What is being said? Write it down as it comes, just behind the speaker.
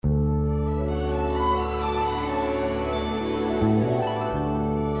Hello,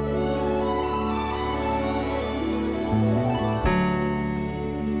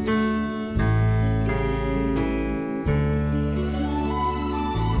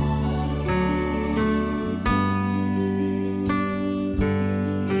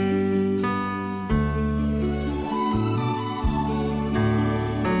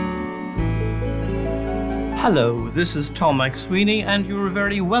 this is Tom McSweeney and you're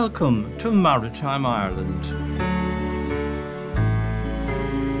very welcome to Maritime Ireland.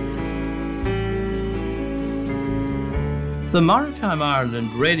 The Maritime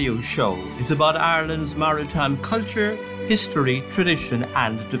Ireland radio show is about Ireland's maritime culture, history, tradition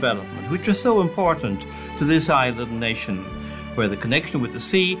and development, which are so important to this island nation, where the connection with the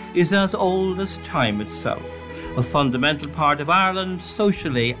sea is as old as time itself, a fundamental part of Ireland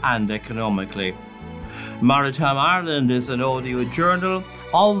socially and economically. Maritime Ireland is an audio journal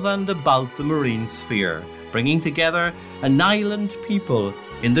of and about the marine sphere, bringing together an island people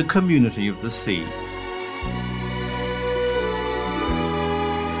in the community of the sea.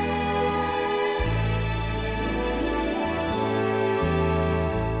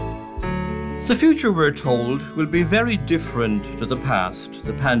 The future, we're told, will be very different to the past.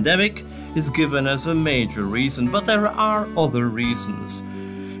 The pandemic is given as a major reason, but there are other reasons.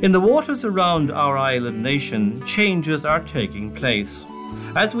 In the waters around our island nation, changes are taking place.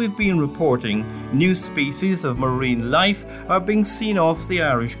 As we've been reporting, new species of marine life are being seen off the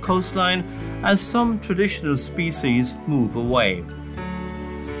Irish coastline as some traditional species move away.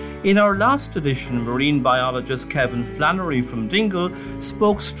 In our last edition, marine biologist Kevin Flannery from Dingle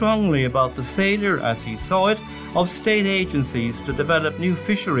spoke strongly about the failure, as he saw it, of state agencies to develop new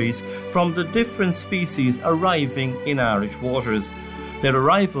fisheries from the different species arriving in Irish waters, their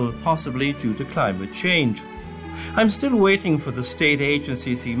arrival possibly due to climate change. I'm still waiting for the state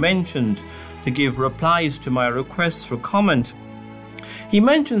agencies he mentioned to give replies to my requests for comment. He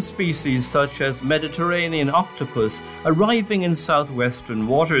mentioned species such as Mediterranean octopus arriving in southwestern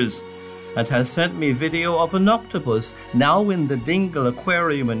waters, and has sent me video of an octopus now in the Dingle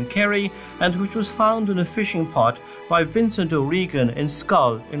Aquarium in Kerry, and which was found in a fishing pot by Vincent O'Regan in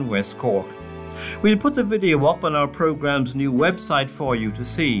Schull in West Cork. We'll put the video up on our programme's new website for you to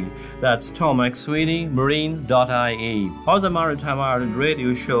see. That's Tom McSweeney, marine.ie, or the Maritime Ireland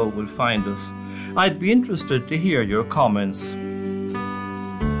radio show will find us. I'd be interested to hear your comments.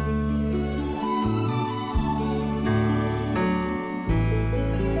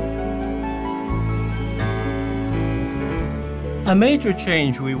 A major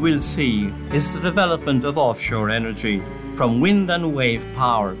change we will see is the development of offshore energy from wind and wave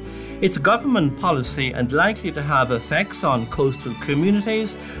power. It's government policy and likely to have effects on coastal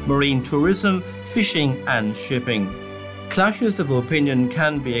communities, marine tourism, fishing and shipping. Clashes of opinion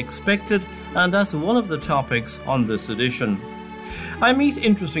can be expected, and that's one of the topics on this edition. I meet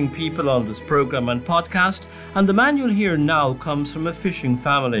interesting people on this programme and podcast, and the man you'll hear now comes from a fishing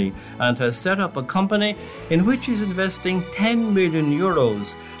family and has set up a company in which he's investing 10 million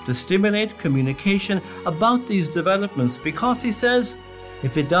euros to stimulate communication about these developments, because he says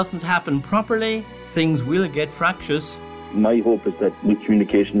if it doesn't happen properly, things will get fractious. My hope is that with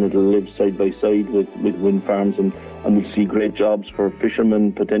communication it'll live side by side with wind farms, and we'll see great jobs for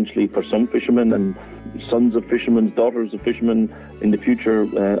fishermen, potentially for some fishermen, and sons of fishermen, daughters of fishermen in the future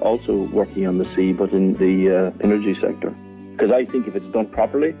also working on the sea, but in the energy sector. Because I think if it's done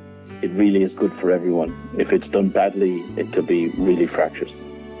properly, it really is good for everyone. If it's done badly, it could be really fractious.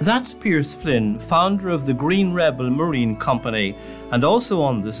 That's Piers Flynn, founder of the Green Rebel Marine Company. And also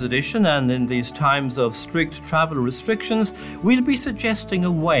on this edition, and in these times of strict travel restrictions, we'll be suggesting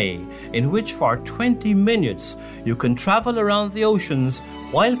a way in which for 20 minutes you can travel around the oceans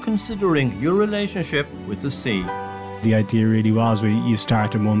while considering your relationship with the sea. The idea really was you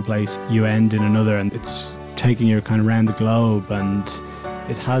start in one place, you end in another, and it's taking you kind of around the globe, and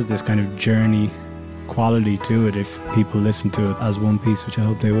it has this kind of journey quality to it if people listen to it as one piece, which I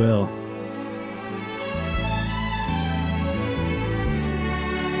hope they will.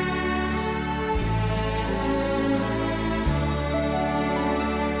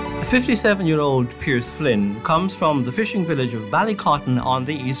 A 57-year-old Piers Flynn comes from the fishing village of Ballycotton on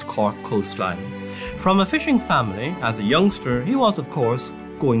the East Cork coastline. From a fishing family, as a youngster, he was, of course,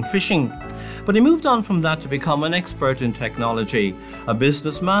 going fishing. But he moved on from that to become an expert in technology. A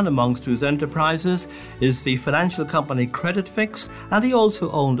businessman, amongst whose enterprises is the financial company Creditfix, and he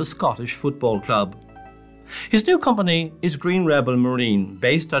also owned a Scottish football club. His new company is Green Rebel Marine,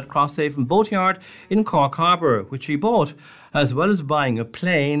 based at Crosshaven Boatyard in Cork Harbour, which he bought, as well as buying a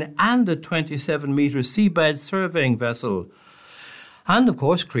plane and a 27-metre seabed surveying vessel. And, of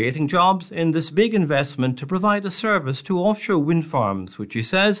course, creating jobs in this big investment to provide a service to offshore wind farms, which he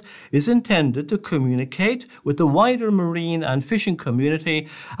says is intended to communicate with the wider marine and fishing community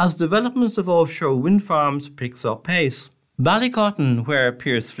as developments of offshore wind farms picks up pace. Ballycotton, where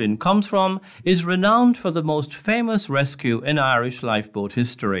Piers Flynn comes from, is renowned for the most famous rescue in Irish lifeboat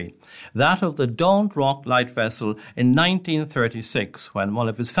history, that of the Daunt Rock light vessel in 1936, when one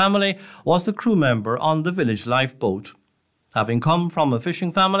of his family was a crew member on the village lifeboat. Having come from a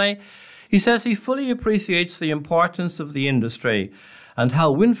fishing family, he says he fully appreciates the importance of the industry and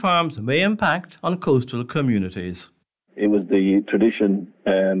how wind farms may impact on coastal communities. It was the tradition.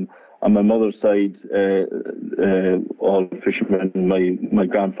 On my mother's side, all fishermen. My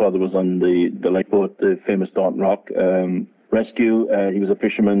grandfather was on the lifeboat, the famous Daunt Rock rescue. He was a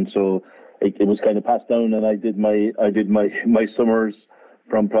fisherman, so it was kind of passed down, and I did my summers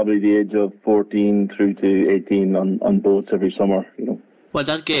from probably the age of 14 through to 18 on boats every summer, you know. Well,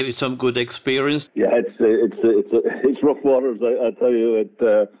 that gave you some good experience. Yeah, it's rough waters. I tell you,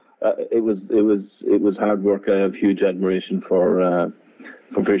 it was hard work. I have huge admiration for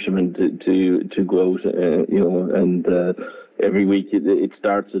fishermen to go out, and every week it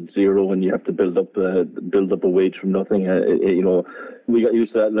starts at zero, and you have to build up a wage from nothing. We got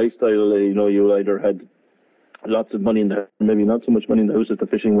used to that lifestyle. You either had lots of money in the house, maybe not so much money in the house if the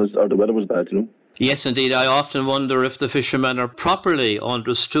fishing was or the weather was bad, Yes, indeed. I often wonder if the fishermen are properly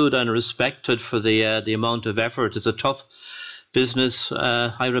understood and respected for the amount of effort. It's a tough business.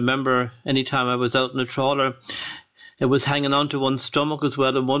 I remember any time I was out in a trawler, it was hanging onto one's stomach as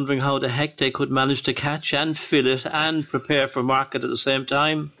well and wondering how the heck they could manage to catch and fill it and prepare for market at the same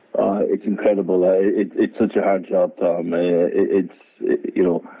time. It's incredible. It's such a hard job, Tom.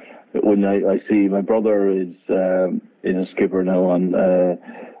 When I see my brother is a skipper now on a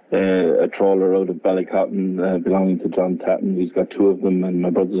trawler out of Ballycotton belonging to John Tatton. He's got two of them, and my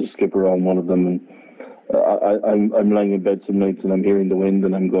brother's a skipper on one of them. And I'm lying in bed some nights and I'm hearing the wind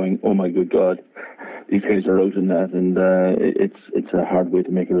and I'm going, oh my good God, these guys are out in that, and it's a hard way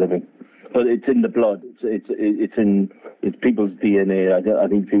to make a living. But it's in the blood. It's people's DNA. I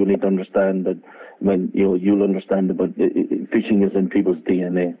think people need to understand that. When you'll understand it, but fishing is in people's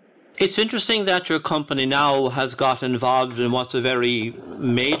DNA. It's interesting that your company now has got involved in what's a very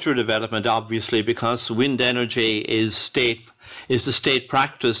major development, obviously, because wind energy is the state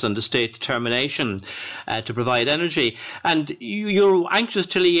practice and the state determination to provide energy. And you're anxious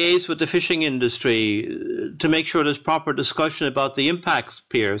to liaise with the fishing industry to make sure there's proper discussion about the impacts,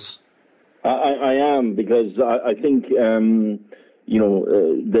 Piers. I am, because I think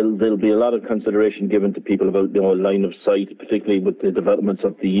there'll be a lot of consideration given to people about line of sight, particularly with the developments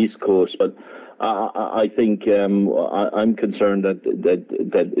of the East Coast. But I think I'm concerned that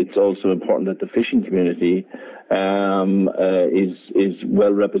it's also important that the fishing community is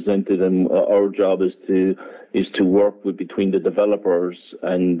well represented, and our job is to work between the developers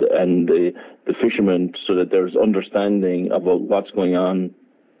and the fishermen, so that there's understanding about what's going on.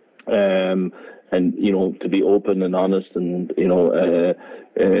 And to be open and honest and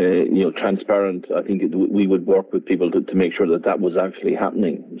transparent. I think we would work with people to make sure that was actually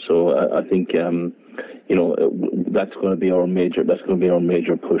happening. So I think that's going to be our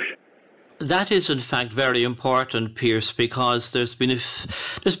major push. That is, in fact, very important, Piers, because there's been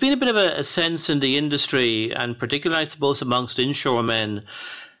a bit of a sense in the industry, and particularly, I suppose, amongst inshore men,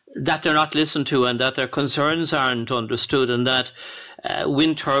 that they're not listened to and that their concerns aren't understood, and that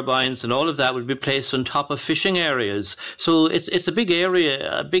wind turbines and all of that would be placed on top of fishing areas. So it's a big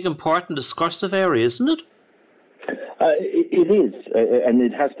area, a big important discursive area, isn't it? It is, and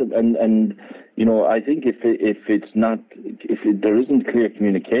it has to. And I think if there isn't clear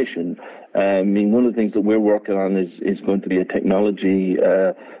communication, one of the things that we're working on is going to be a technology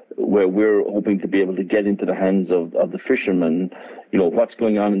where we're hoping to be able to get into the hands of the fishermen, what's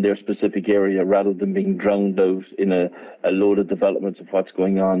going on in their specific area, rather than being drowned out in a load of developments of what's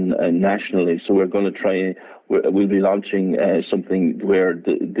going on nationally. So we're going to we'll be launching something where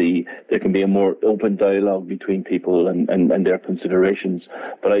there can be a more open dialogue between people and their considerations.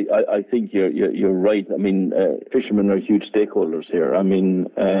 But I think you're right. Fishermen are huge stakeholders here.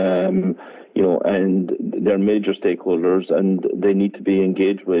 And they're major stakeholders, and they need to be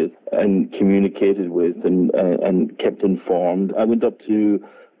engaged with and communicated with and kept informed. I went up to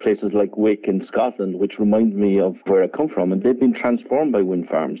places like Wick in Scotland, which remind me of where I come from, and they've been transformed by wind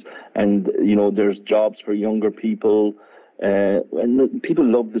farms. And there's jobs for younger people. And people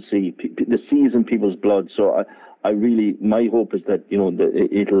love the sea. The sea is in people's blood. So I really, my hope is that, it'll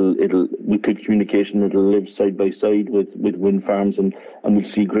with good communication, it'll live side by side with wind farms, and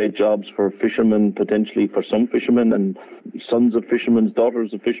we'll see great jobs for fishermen, potentially for some fishermen, and sons of fishermen,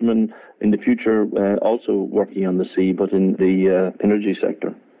 daughters of fishermen in the future, also working on the sea, but in the energy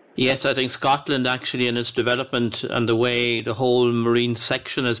sector. Yes, I think Scotland actually in its development and the way the whole marine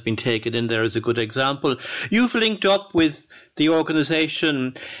section has been taken in there is a good example. You've linked up with the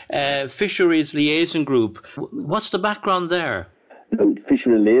organisation Fisheries Liaison Group. What's the background there?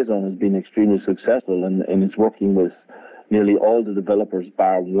 Fisheries Liaison has been extremely successful, and it's working with nearly all the developers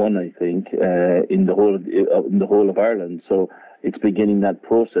bar one, I think, in the whole of Ireland. So it's beginning that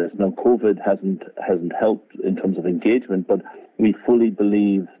process. Now, COVID hasn't helped in terms of engagement, but we fully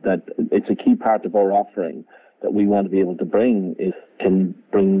believe that it's a key part of our offering that we want to be able to bring. It can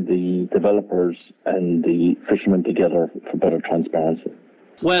bring the developers and the fishermen together for better transparency.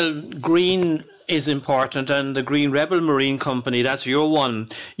 Well, green is important, and the Green Rebel Marine Company, that's your one.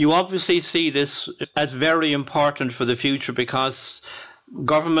 You obviously see this as very important for the future because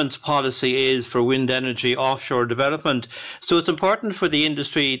government's policy is for wind energy offshore development. So it's important for the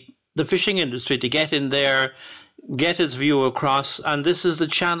industry, the fishing industry, to get in there, get its view across, and this is the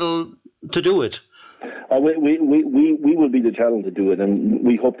channel to do it. We will be the channel to do it, and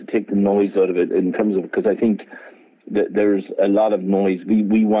we hope to take the noise out of it in terms of, because I think that there's a lot of noise.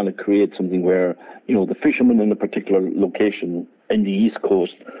 We want to create something where, the fishermen in a particular location in the East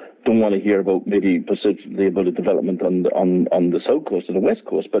Coast don't want to hear about maybe specifically about a development on the South Coast or the West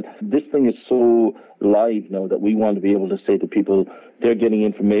Coast. But this thing is so live now that we want to be able to say to people they're getting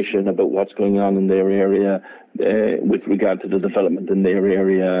information about what's going on in their area with regard to the development in their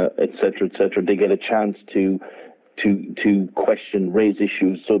area, et cetera, et cetera. They get a chance to question, raise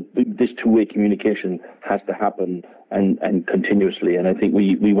issues. So this two-way communication has to happen and continuously. And I think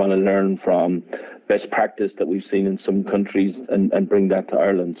we want to learn from best practice that we've seen in some countries and bring that to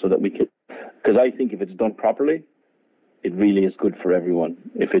Ireland so that we can, because I think if it's done properly, it really is good for everyone.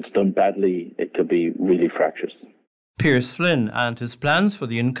 If it's done badly, it could be really fractious. Pierce Flynn and his plans for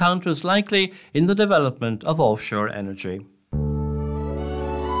the encounters likely in the development of offshore energy.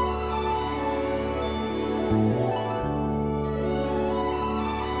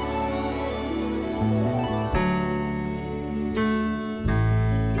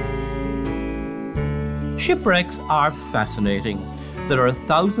 Shipwrecks are fascinating. There are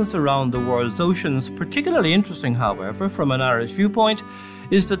thousands around the world's oceans. Particularly interesting, however, from an Irish viewpoint,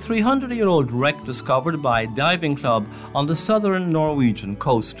 is the 300-year-old wreck discovered by a diving club on the southern Norwegian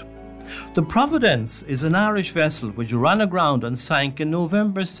coast. The Providence is an Irish vessel which ran aground and sank in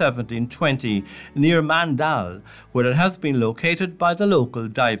November 1720 near Mandal, where it has been located by the local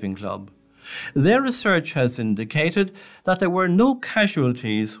diving club. Their research has indicated that there were no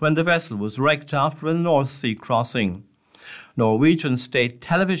casualties when the vessel was wrecked after a North Sea crossing. Norwegian state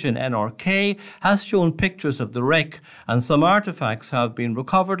television NRK has shown pictures of the wreck, and some artefacts have been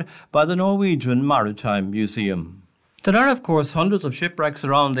recovered by the Norwegian Maritime Museum. There are, of course, hundreds of shipwrecks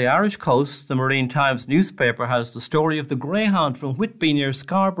around the Irish coast. The Marine Times newspaper has the story of the Greyhound from Whitby near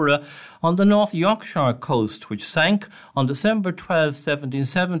Scarborough on the North Yorkshire coast, which sank on December 12,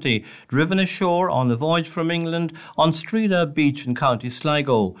 1770, driven ashore on a voyage from England on Strida Beach in County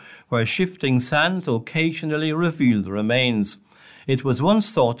Sligo, where shifting sands occasionally reveal the remains. It was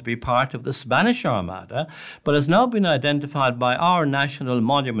once thought to be part of the Spanish Armada, but has now been identified by our National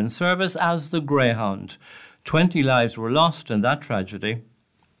Monument Service as the Greyhound. 20 lives were lost in that tragedy.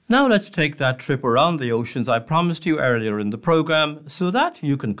 Now let's take that trip around the oceans I promised you earlier in the programme so that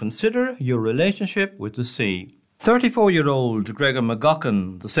you can consider your relationship with the sea. 34-year-old Gregor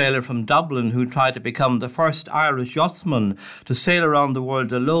McGuckin, the sailor from Dublin who tried to become the first Irish yachtsman to sail around the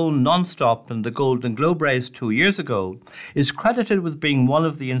world alone non-stop in the Golden Globe race 2 years ago, is credited with being one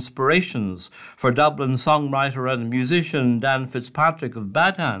of the inspirations for Dublin songwriter and musician Dan Fitzpatrick of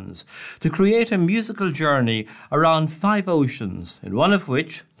Bad Hands to create a musical journey around 5 oceans, in one of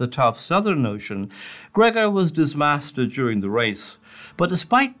which, the tough Southern Ocean, Gregor was dismasted during the race. But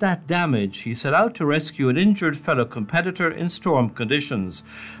despite that damage, he set out to rescue an injured fellow competitor in storm conditions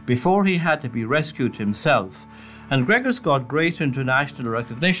before he had to be rescued himself. And Gregor's got great international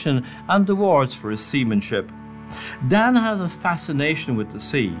recognition and awards for his seamanship. Dan has a fascination with the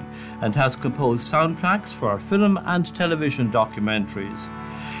sea and has composed soundtracks for film and television documentaries.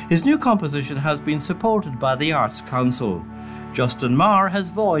 His new composition has been supported by the Arts Council. Justin Marr has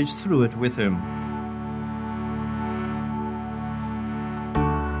voyaged through it with him.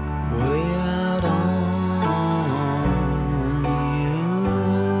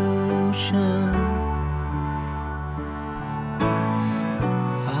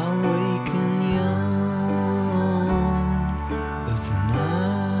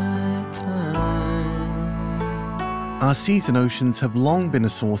 Our seas and oceans have long been a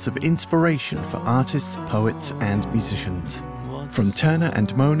source of inspiration for artists, poets and musicians. From Turner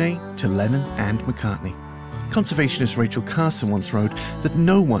and Monet to Lennon and McCartney. Conservationist Rachel Carson once wrote that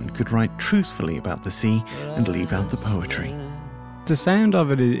no one could write truthfully about the sea and leave out the poetry. The sound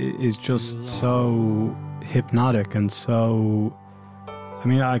of it is just so hypnotic and so... I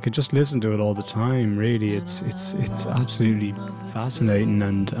mean, I could just listen to it all the time, really. It's absolutely fascinating,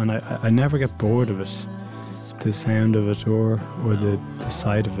 and I never get bored of it. The sound of it or the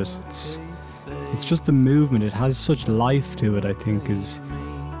sight of it. It's just the movement. It has such life to it, I think, is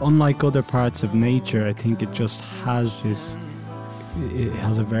unlike other parts of nature. I think it just has this, it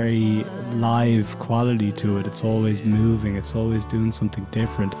has a very live quality to it. It's always moving, it's always doing something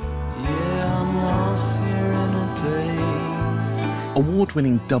different.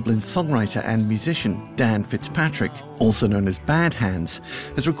 Award-winning Dublin songwriter and musician Dan Fitzpatrick, also known as Bad Hands,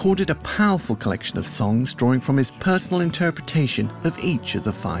 has recorded a powerful collection of songs drawing from his personal interpretation of each of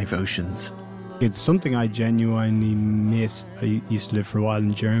the 5 oceans. It's something I genuinely miss. I used to live for a while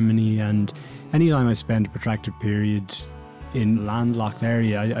in Germany, and anytime I spend a protracted period in a landlocked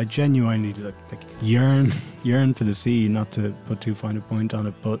area, I genuinely yearn for the sea, not to put too fine a point on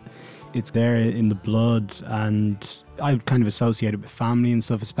it, but it's there in the blood, and I kind of associate it with family and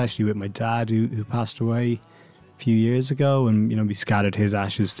stuff, especially with my dad who passed away a few years ago, and we scattered his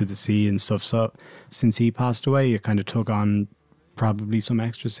ashes to the sea and stuff. So since he passed away, it kind of took on probably some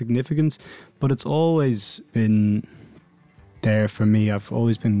extra significance, but it's always been there for me. I've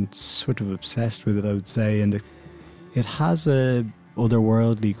always been sort of obsessed with it, I would say, and it has a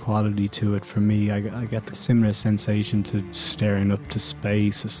otherworldly quality to it for me. I get the similar sensation to staring up to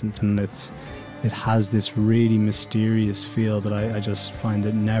space or something. It has this really mysterious feel that I just find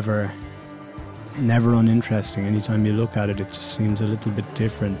it never uninteresting. Anytime you look at it, it just seems a little bit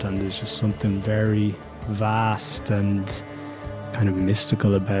different, and there's just something very vast and kind of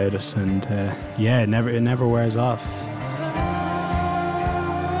mystical about it, and it never wears off.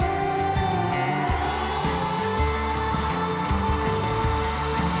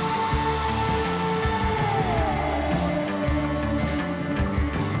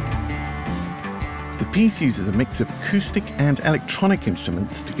 The piece uses a mix of acoustic and electronic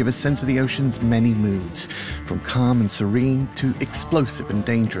instruments to give a sense of the ocean's many moods, from calm and serene to explosive and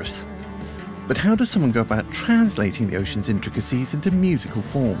dangerous. But how does someone go about translating the ocean's intricacies into musical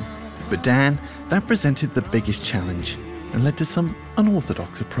form? For Dan, that presented the biggest challenge and led to some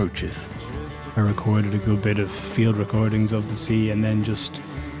unorthodox approaches. I recorded a good bit of field recordings of the sea and then just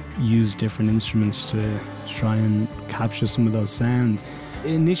used different instruments to try and capture some of those sounds.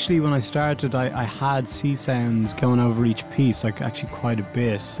 Initially, when I started, I had sea sounds going over each piece, actually quite a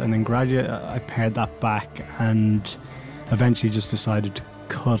bit, and then gradually I pared that back and eventually just decided to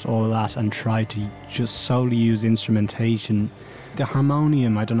cut all of that and try to just solely use instrumentation. The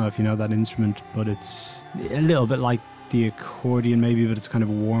harmonium, I don't know if you know that instrument, but it's a little bit like the accordion maybe, but it's kind of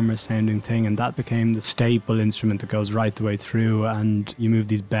a warmer sounding thing, and that became the staple instrument that goes right the way through, and you move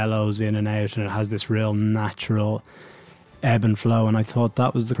these bellows in and out, and it has this real natural ebb and flow, and I thought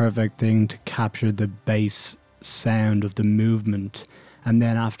that was the perfect thing to capture the bass sound of the movement. And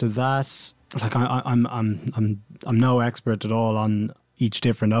then after that, I'm no expert at all on each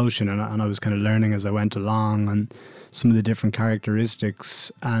different ocean, and I was kind of learning as I went along and some of the different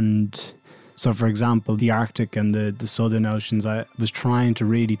characteristics. And so, for example, the Arctic and the Southern Oceans, I was trying to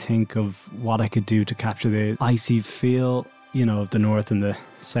really think of what I could do to capture the icy feel, of the North and the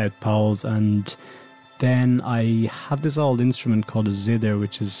South Poles. And then I have this old instrument called a zither,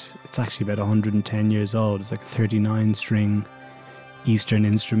 it's actually about 110 years old. It's like a 39-string Eastern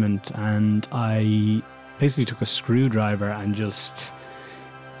instrument, and I basically took a screwdriver and just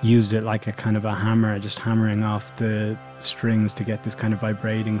used it like a kind of a hammer, just hammering off the strings to get this kind of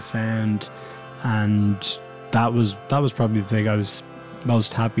vibrating sound. And that was probably the thing I was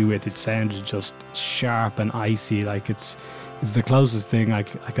most happy with. It sounded just sharp and icy, like it's the closest thing I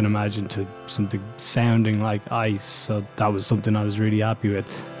can imagine to something sounding like ice. So that was something I was really happy with.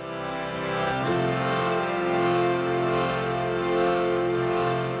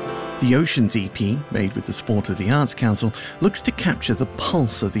 The Oceans EP, made with the support of the Arts Council, looks to capture the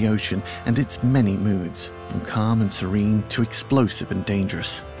pulse of the ocean and its many moods, from calm and serene to explosive and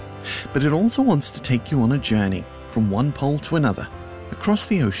dangerous. But it also wants to take you on a journey from one pole to another, across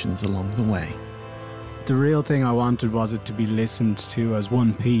the oceans along the way. The real thing I wanted was it to be listened to as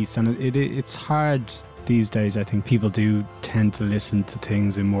one piece, and it's hard these days. I think people do tend to listen to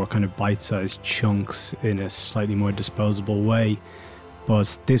things in more kind of bite-sized chunks in a slightly more disposable way,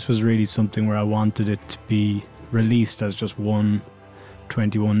 but this was really something where I wanted it to be released as just one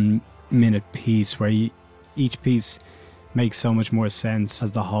 21-minute piece, where each piece makes so much more sense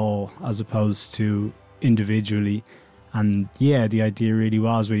as the whole as opposed to individually. And yeah, the idea really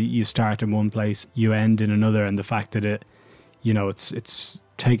was where you start in one place, you end in another, and the fact that it's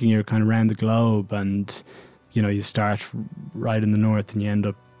taking you kind of around the globe, and you start right in the north and you end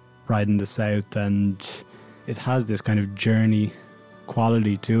up right in the south, and it has this kind of journey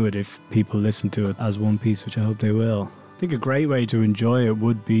quality to it if people listen to it as one piece, which I hope they will. I think a great way to enjoy it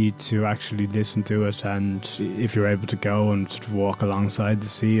would be to actually listen to it, and if you're able to go and sort of walk alongside the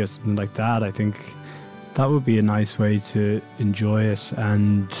sea or something like that, I think that would be a nice way to enjoy it,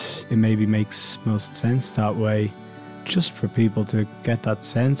 and it maybe makes most sense that way, just for people to get that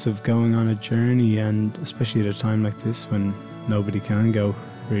sense of going on a journey, and especially at a time like this when nobody can go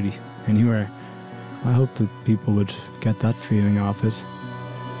really anywhere. I hope that people would get that feeling off it.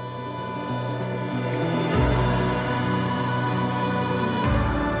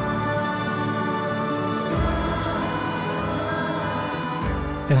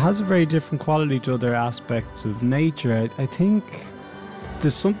 It has a very different quality to other aspects of nature. I think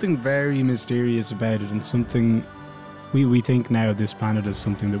there's something very mysterious about it, and something we think now of this planet as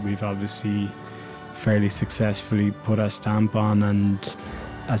something that we've obviously fairly successfully put our stamp on, and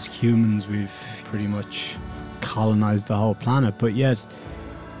as humans we've pretty much colonized the whole planet, but yet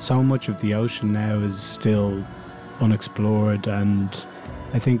so much of the ocean now is still unexplored, and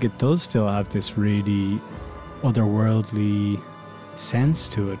I think it does still have this really otherworldly sense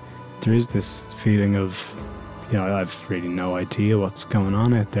to it. There is this feeling of, I've really no idea what's going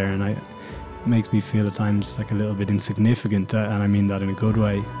on out there, and it makes me feel at times like a little bit insignificant, and I mean that in a good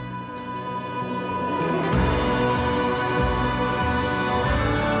way.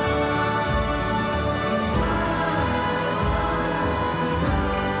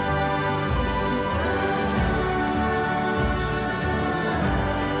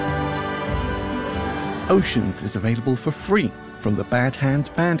 Oceans is available for free from the Bad Hands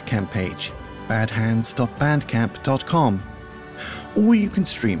Bandcamp page, badhands.bandcamp.com, or you can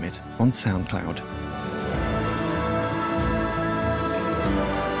stream it on SoundCloud.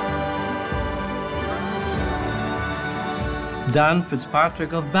 Dan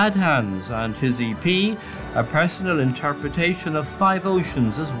Fitzpatrick of Bad Hands, and his EP, A Personal Interpretation of Five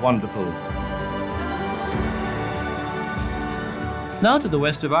Oceans, is wonderful. Now to the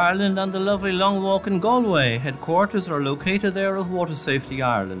west of Ireland and the lovely Long Walk in Galway. Headquarters are located there of Water Safety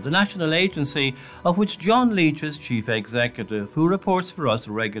Ireland, the national agency of which John Leach is chief executive, who reports for us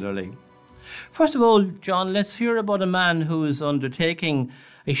regularly. First of all, John, let's hear about a man who is undertaking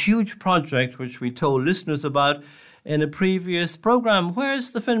a huge project which we told listeners about in a previous programme.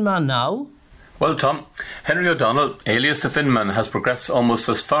 Where's the Finn Man now? Well, Tom, Henry O'Donnell, alias the Finn Man, has progressed almost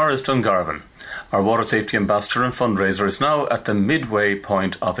as far as Dungarvan. Our water safety ambassador and fundraiser is now at the midway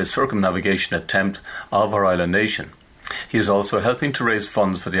point of his circumnavigation attempt of our island nation. He is also helping to raise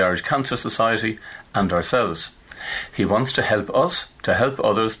funds for the Irish Cancer Society and ourselves. He wants to help us to help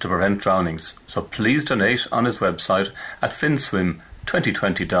others to prevent drownings, so please donate on his website at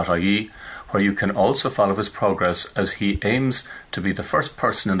finswim2020.ie, where you can also follow his progress as he aims to be the first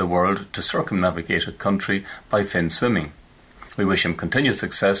person in the world to circumnavigate a country by fin swimming. We wish him continued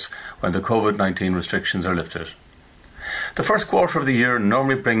success when the COVID-19 restrictions are lifted. The first quarter of the year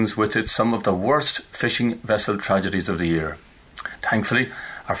normally brings with it some of the worst fishing vessel tragedies of the year. Thankfully,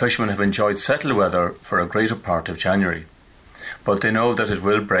 our fishermen have enjoyed settled weather for a greater part of January. But they know that it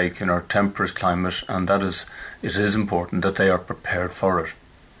will break in our temperate climate, and it is important that they are prepared for it.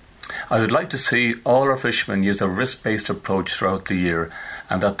 I would like to see all our fishermen use a risk-based approach throughout the year,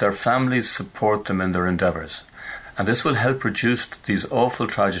 and that their families support them in their endeavours. And this will help reduce these awful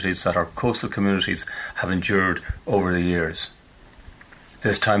tragedies that our coastal communities have endured over the years.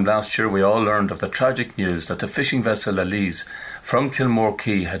 This time last year we all learned of the tragic news that the fishing vessel Elise from Kilmore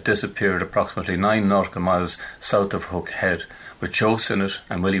Quay had disappeared approximately 9 nautical miles south of Hook Head, with Joe Sinnott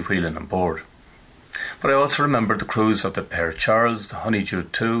and Willie Whelan on board. But I also remembered the crews of the Père Charles, the Honeydew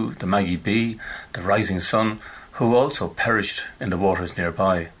II, the Maggie B, the Rising Sun, who also perished in the waters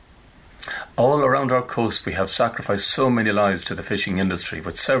nearby. All around our coast we have sacrificed so many lives to the fishing industry,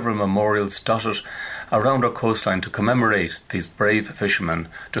 with several memorials dotted around our coastline to commemorate these brave fishermen,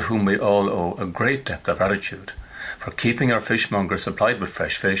 to whom we all owe a great debt of gratitude, for keeping our fishmongers supplied with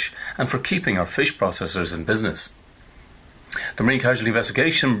fresh fish and for keeping our fish processors in business. The Marine Casualty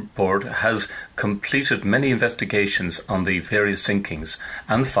Investigation Board has completed many investigations on the various sinkings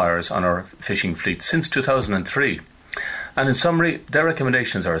and fires on our fishing fleet since 2003. And in summary, their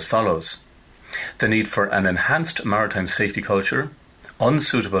recommendations are as follows: the need for an enhanced maritime safety culture,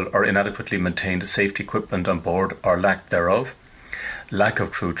 unsuitable or inadequately maintained safety equipment on board or lack thereof, lack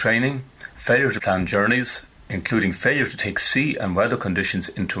of crew training, failure to plan journeys, including failure to take sea and weather conditions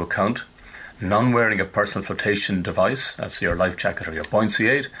into account, non-wearing a personal flotation device, that's your life jacket or your buoyancy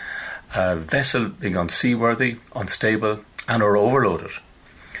aid, a vessel being unseaworthy, unstable and or overloaded,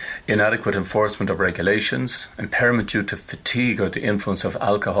 inadequate enforcement of regulations, impairment due to fatigue or the influence of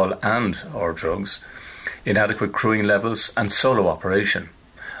alcohol and or drugs, inadequate crewing levels and solo operation,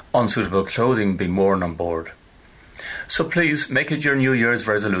 unsuitable clothing being worn on board. So please make it your New Year's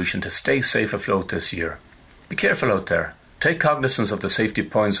resolution to stay safe afloat this year. Be careful out there. Take cognizance of the safety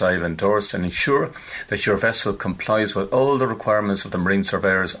points I have endorsed and ensure that your vessel complies with all the requirements of the Marine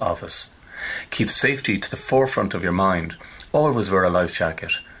Surveyor's Office. Keep safety to the forefront of your mind. Always wear a life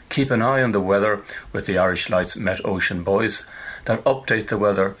jacket. Keep an eye on the weather with the Irish Lights Met Ocean Buoys that update the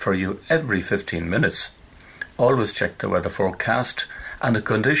weather for you every 15 minutes. Always check the weather forecast and the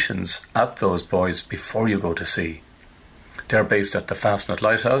conditions at those buoys before you go to sea. They're based at the Fastnet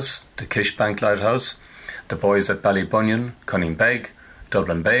Lighthouse, the Kishbank Lighthouse, the buoys at Ballybunion, Cunningbeg,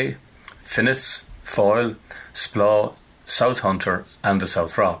 Dublin Bay, Finnis, Foyle, Splaw, South Hunter and the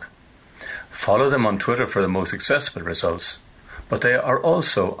South Rock. Follow them on Twitter for the most accessible results, but they are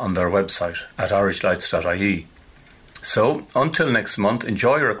also on their website at irishlights.ie. So, until next month,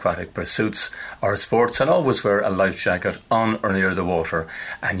 enjoy your aquatic pursuits or sports and always wear a life jacket on or near the water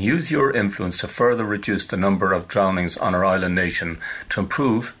and use your influence to further reduce the number of drownings on our island nation to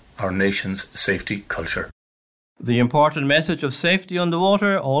improve our nation's safety culture. The important message of safety on the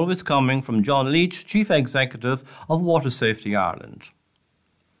water always coming from John Leach, Chief Executive of Water Safety Ireland.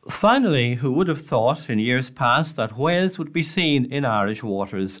 Finally, who would have thought in years past that whales would be seen in Irish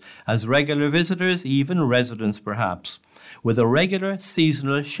waters as regular visitors, even residents perhaps, with a regular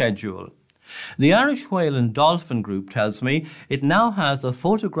seasonal schedule? The Irish Whale and Dolphin Group tells me it now has a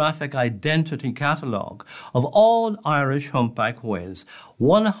photographic identity catalogue of all Irish humpback whales,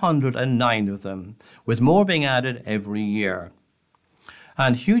 109 of them, with more being added every year.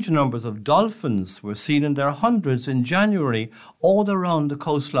 And huge numbers of dolphins were seen in their hundreds in January all around the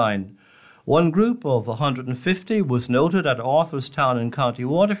coastline. One group of 150 was noted at Arthurstown in County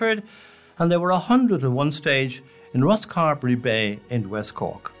Waterford, and there were 100 at one stage in Rosscarbery Bay in West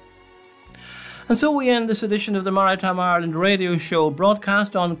Cork. And so we end this edition of the Maritime Ireland radio show,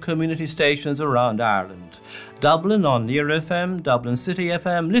 broadcast on community stations around Ireland. Dublin on Near FM, Dublin City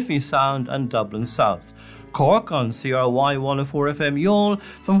FM, Liffey Sound and Dublin South. Cork on CRY 104 FM Youghal,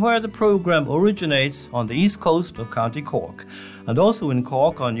 from where the programme originates on the east coast of County Cork. And also in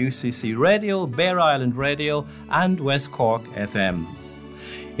Cork on UCC Radio, Bear Island Radio and West Cork FM.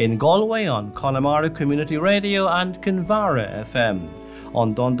 In Galway on Connemara Community Radio and Kinvara FM.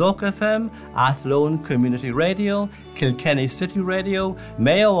 On Dundalk FM, Athlone Community Radio, Kilkenny City Radio,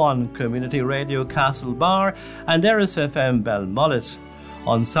 Mayo on Community Radio Castlebar and Eris FM Belmullet.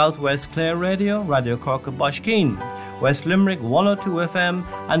 On Southwest Clare Radio, Radio Cork of Boschkeen, West Limerick 102 FM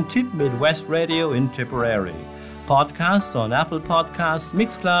and Tip Midwest Radio in Tipperary. Podcasts on Apple Podcasts,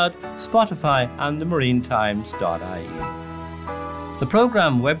 Mixcloud, Spotify and theMarineTimes.ie. The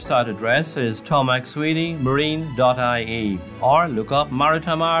programme website address is tommcsweeneymarine.ie or look up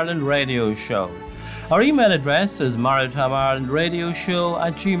Maritime Ireland Radio Show. Our email address is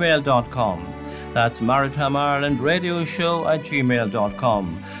maritimeIrelandRadioshow@gmail.com. That's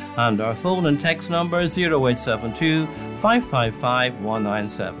maritimeIrelandRadioshow@gmail.com. And our phone and text number is 0872 555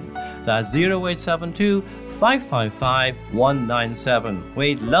 197. That's 0872 555 197.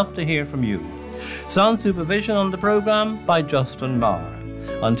 We'd love to hear from you. Sound supervision on the programme by Justin Marr.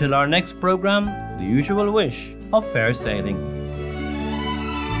 Until our next programme, the usual wish of fair sailing.